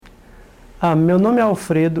Meu nome é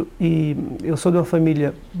Alfredo e eu sou de uma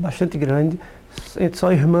família bastante grande, entre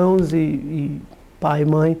só irmãos e pai e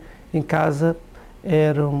mãe. Em casa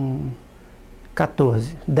eram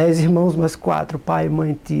 14, 10 irmãos mais 4, pai,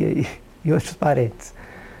 mãe, tia e outros parentes.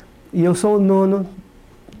 E eu sou o nono,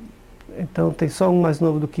 então tem só um mais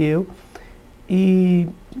novo do que eu. E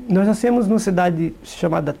nós nascemos numa cidade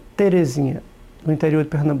chamada Terezinha, no interior de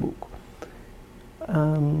Pernambuco.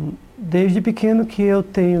 Desde pequeno que eu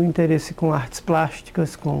tenho interesse com artes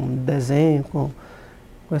plásticas, com desenho, com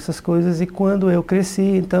essas coisas. E quando eu cresci,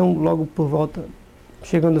 então logo por volta,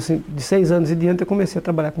 chegando assim, de 6 anos em diante, eu comecei a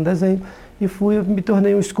trabalhar com desenho e me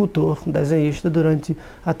tornei um escultor, um desenhista durante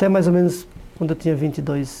até mais ou menos quando eu tinha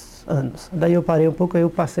 22 anos. Daí eu parei um pouco, aí eu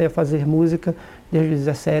passei a fazer música desde os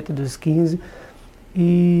 17, dos 15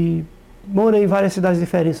 e morei em várias cidades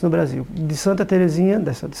diferentes no Brasil. De Santa Terezinha,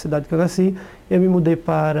 dessa cidade que eu nasci, eu me mudei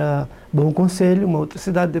para Bom Conselho, uma outra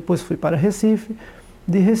cidade, depois fui para Recife.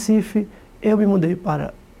 De Recife, eu me mudei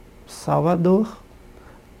para Salvador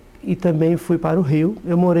e também fui para o Rio.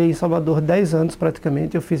 Eu morei em Salvador 10 anos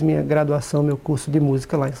praticamente, eu fiz minha graduação, meu curso de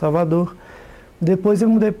música lá em Salvador. Depois eu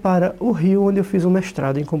mudei para o Rio, onde eu fiz um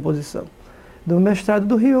mestrado em composição. Do mestrado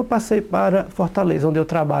do Rio eu passei para Fortaleza, onde eu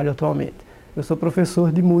trabalho atualmente. Eu sou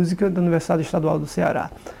professor de música da Universidade Estadual do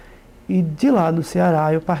Ceará. E de lá do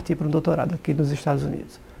Ceará eu parti para um doutorado aqui nos Estados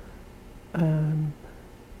Unidos.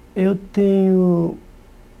 Eu tenho,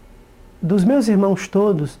 dos meus irmãos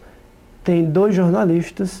todos, tem 2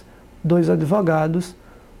 jornalistas, 2 advogados,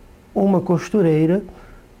 uma costureira,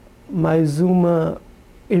 mais uma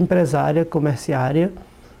empresária, comerciária,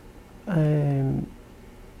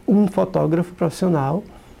 um fotógrafo profissional,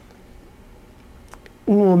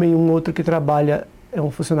 um homem e um outro que trabalha, é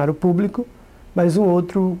um funcionário público, mas um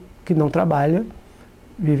outro que não trabalha,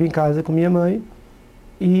 vive em casa com minha mãe,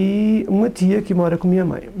 e uma tia que mora com minha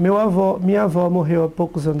mãe. Minha avó morreu há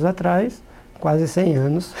poucos anos atrás, quase 100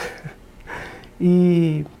 anos,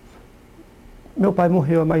 e meu pai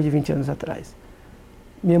morreu há mais de 20 anos atrás.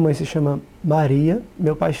 Minha mãe se chama Maria,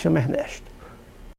 meu pai se chama Ernesto.